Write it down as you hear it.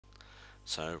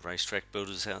So racetrack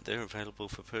builders out there available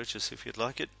for purchase if you'd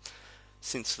like it.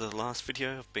 Since the last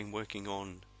video I've been working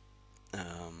on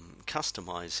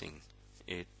customizing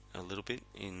it a little bit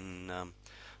in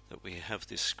that we have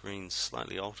this screen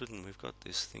slightly altered and we've got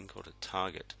this thing called a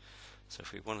target. So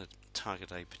if we want to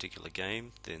target a particular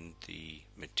game, then the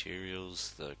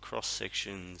materials, the cross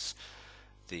sections,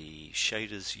 the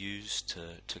shaders used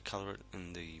to color it,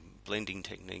 and the blending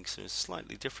techniques are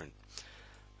slightly different.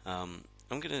 I'm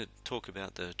going to talk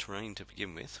about the terrain to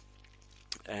begin with,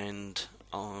 and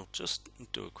I'll just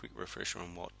do a quick refresher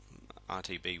on what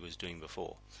RTB was doing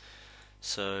before.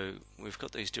 So we've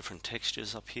got these different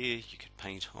textures up here. You could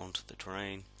paint onto the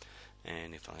terrain,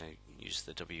 and if I use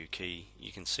the W key,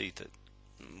 you can see that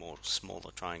more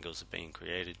smaller triangles are being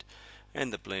created,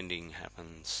 and the blending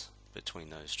happens between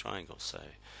those triangles. So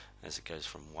as it goes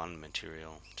from one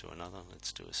material to another,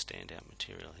 let's do a standout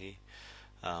material here.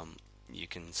 You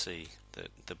can see that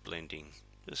the blending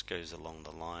just goes along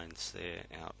the lines there,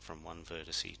 out from one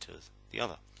vertex to the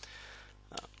other.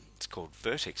 It's called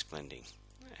Vertex blending,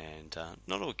 and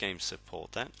not all games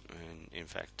support that. And in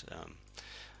fact,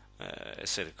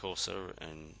 Assetto Corsa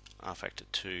and rFactor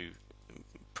 2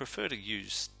 prefer to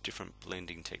use different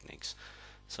blending techniques.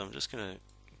 So I'm just going to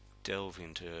delve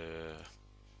into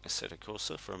Assetto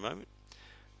Corsa for a moment,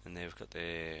 and they've got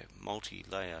their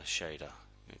multi-layer shader,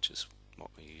 which is what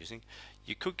we're using.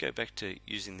 You could go back to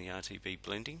using the RTB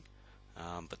blending,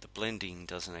 but the blending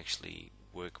doesn't actually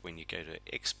work when you go to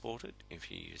export it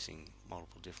if you're using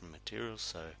multiple different materials.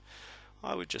 So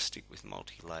I would just stick with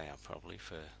multi-layer probably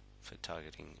for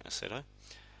targeting Assetto,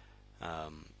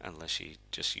 unless you're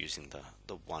just using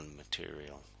the one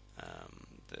material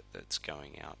that's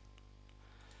going out.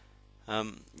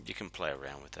 You can play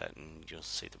around with that and you'll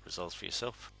see the results for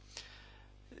yourself.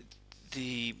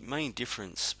 The main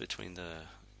difference between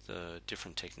the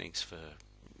different techniques for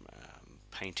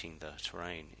painting the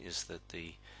terrain is that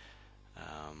the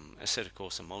Assetto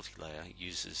Corsa multilayer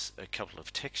uses a couple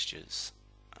of textures,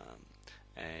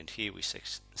 and here we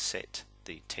set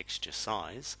the texture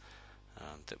size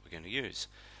that we're going to use.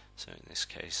 So in this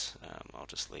case, I'll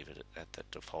just leave it at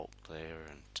that default there,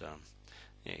 and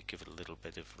yeah, give it a little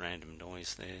bit of random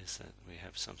noise there so that we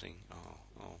have something.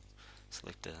 I'll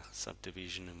select a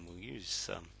subdivision and we'll use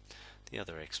the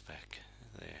other X-Pack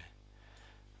there.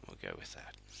 We'll go with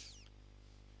that.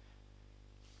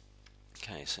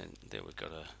 Okay, so there we've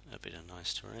got a bit of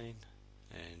nice terrain,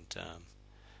 and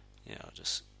yeah, I'll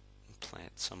just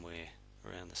plant somewhere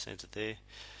around the center there,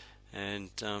 and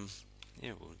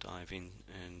yeah, we'll dive in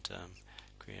and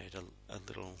create a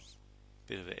little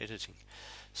bit of editing.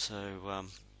 So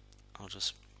I'll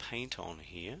just paint on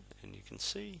here, and you can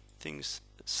see things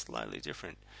slightly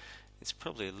different. It's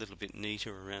probably a little bit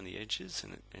neater around the edges,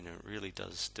 and it really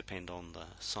does depend on the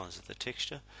size of the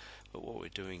texture. But what we're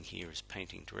doing here is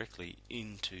painting directly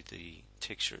into the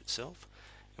texture itself,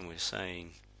 and we're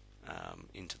saying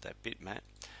into that bitmap,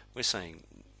 we're saying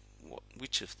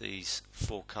which of these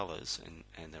four colors,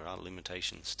 and there are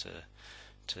limitations to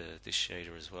this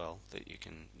shader as well, that you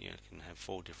can have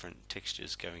four different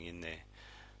textures going in there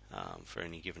for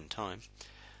any given time.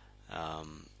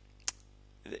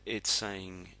 It's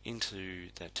saying into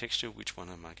that texture which one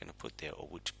am I going to put there, or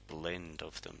which blend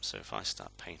of them. So if I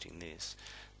start painting this,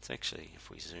 it's actually,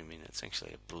 if we zoom in, it's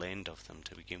actually a blend of them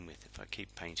to begin with. If I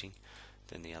keep painting,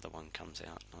 then the other one comes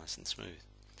out nice and smooth.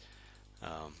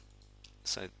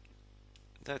 So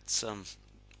that's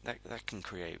that can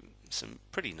create some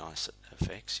pretty nice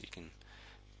effects. You can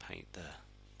paint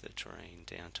the terrain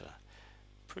down to a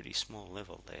pretty small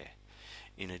level there.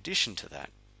 In addition to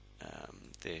that,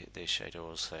 their shader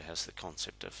also has the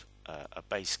concept of a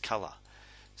base color,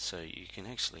 so you can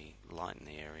actually lighten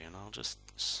the area, and I'll just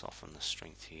soften the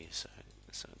strength here so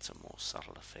it's a more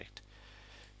subtle effect.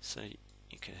 So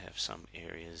you can have some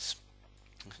areas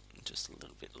just a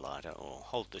little bit lighter, or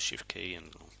hold the shift key and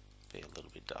it'll be a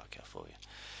little bit darker for you.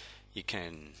 You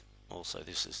can also,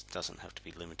 doesn't have to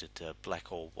be limited to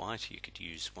black or white. You could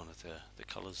use one of the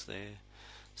colors there.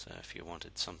 So if you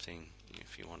wanted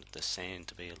the sand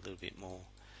to be a little bit more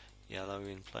yellow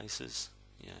in places,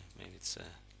 maybe it's a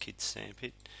kid's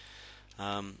sandpit,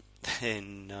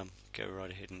 then go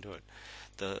right ahead and do it.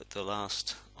 The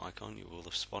last icon you will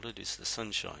have spotted is the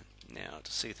sunshine. Now,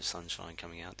 to see the sunshine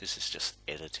coming out, this is just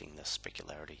editing the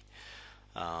specularity.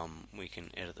 We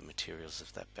can edit the materials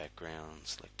of that background,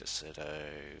 select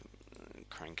Assetto,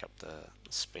 crank up the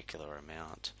specular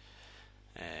amount,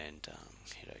 and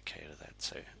hit OK to that.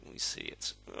 So we see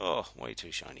it's way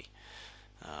too shiny.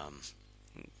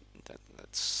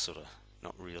 That's sort of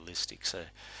not realistic. So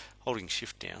holding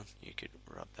shift down, you could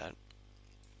rub that,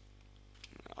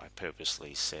 I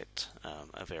purposely set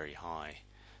a very high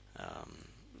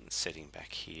setting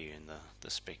back here in the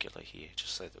specular here,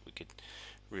 just so that we could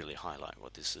really highlight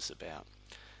what this is about.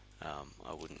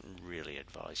 I wouldn't really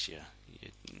advise you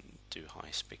do high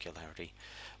specularity,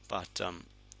 but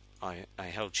I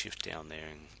held shift down there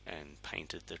and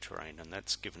painted the terrain, and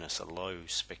that's given us a low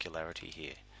specularity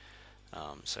here.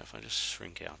 So if I just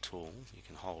shrink our tool, you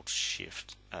can hold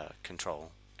shift,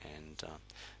 control, and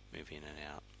move in and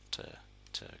out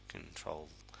to control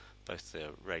both the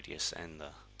radius and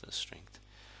the strength.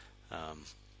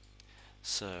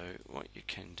 So what you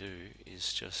can do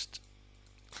is just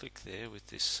click there with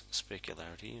this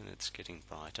specularity, and it's getting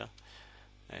brighter,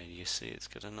 and you see it's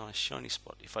got a nice shiny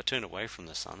spot. If I turn away from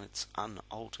the sun, it's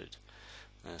unaltered.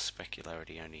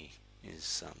 Specularity only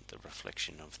is the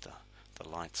reflection of the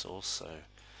light source, so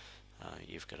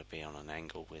you've got to be on an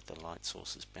angle where the light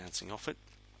source is bouncing off it,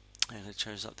 and it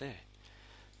shows up there.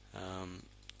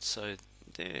 So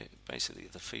they're basically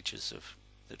the features of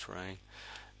the terrain.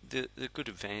 The good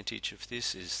advantage of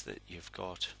this is that you've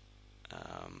got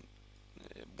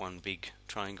one big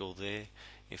triangle there.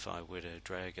 If I were to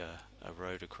drag a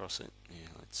road across it,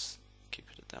 let's keep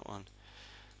it at that one,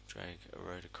 drag a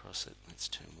road across it, let's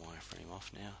turn wireframe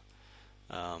off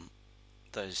now.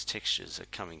 Those textures are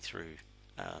coming through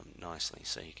nicely,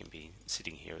 so you can be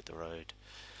sitting here at the road,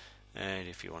 and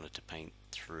if you wanted to paint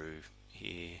through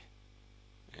here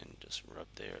and just rub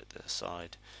there at the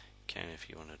side, you can. If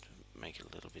you wanted to make it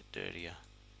a little bit dirtier,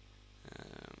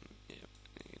 yeah,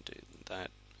 you can do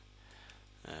that.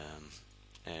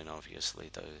 And obviously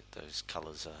those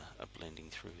colours are blending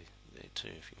through there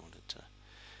too. If you wanted to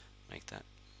make that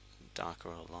darker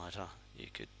or lighter, you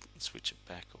could switch it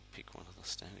back or pick one of the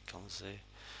standard colours there,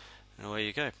 and away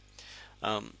you go.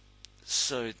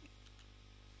 So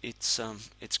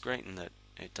it's great in that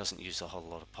it doesn't use a whole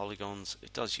lot of polygons.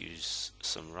 It does use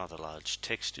some rather large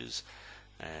textures,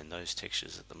 and those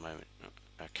textures at the moment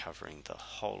are covering the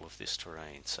whole of this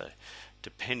terrain. So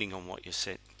depending on what you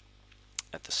set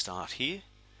at the start here,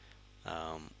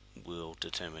 will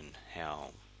determine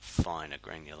how fine a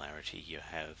granularity you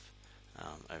have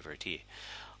over it here.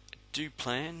 I do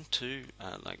plan to,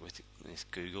 like with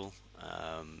Google,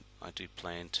 I do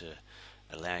plan to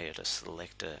allow you to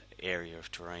select an area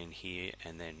of terrain here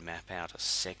and then map out a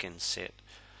second set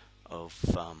of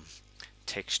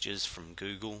textures from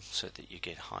Google so that you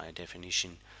get higher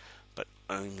definition, but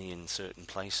only in certain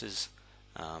places.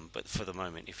 But for the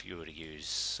moment, if you were to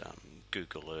use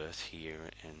Google Earth here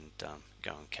and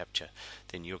go and capture,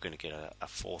 then you're going to get a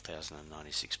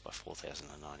 4096 by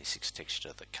 4096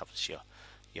 texture that covers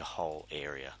your whole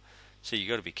area. So you've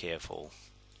got to be careful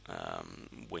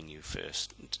when you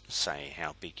first say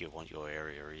how big you want your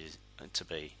area is to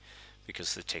be,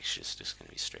 because the texture is just going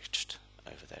to be stretched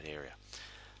over that area.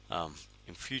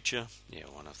 In future,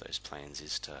 one of those plans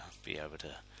is to be able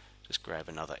to just grab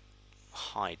another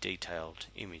high detailed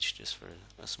image just for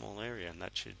a small area, and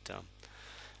that should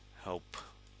help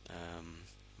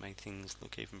make things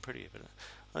look even prettier. But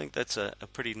I think that's a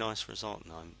pretty nice result,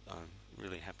 and I'm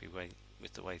really happy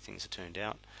with the way things have turned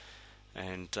out.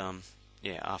 And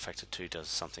R-Factor 2 does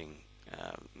something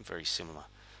very similar.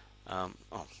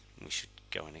 We should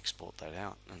go and export that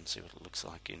out and see what it looks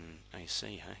like in AC,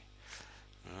 hey?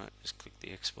 Alright, just click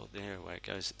the export there, away it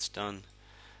goes, it's done.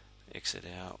 Exit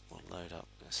out, we'll load up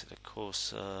Assetto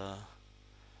Corsa,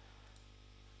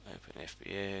 open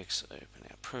FBX, open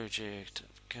our project,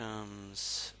 it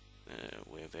comes,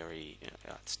 we're very,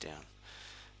 it's down.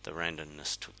 The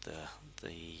randomness took the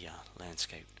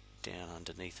landscape down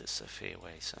underneath us a fair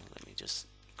way, so let me just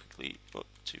quickly,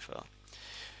 too far,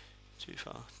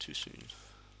 too soon.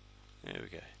 There we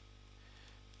go.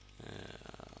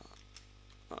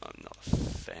 I'm not a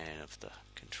fan of the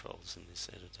controls in this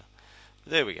editor.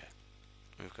 But there we go.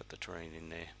 We've got the terrain in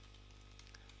there,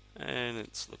 and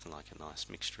it's looking like a nice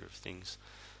mixture of things.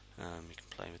 You can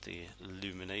play with the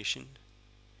illumination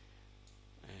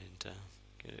and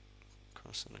get it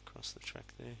across the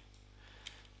track there.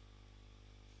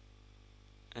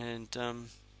 And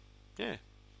yeah,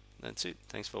 that's it.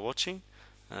 Thanks for watching.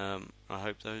 I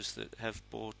hope those that have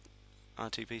bought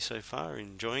RTP so far are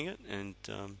enjoying it, and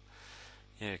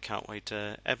yeah, can't wait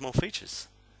to add more features.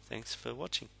 Thanks for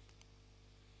watching.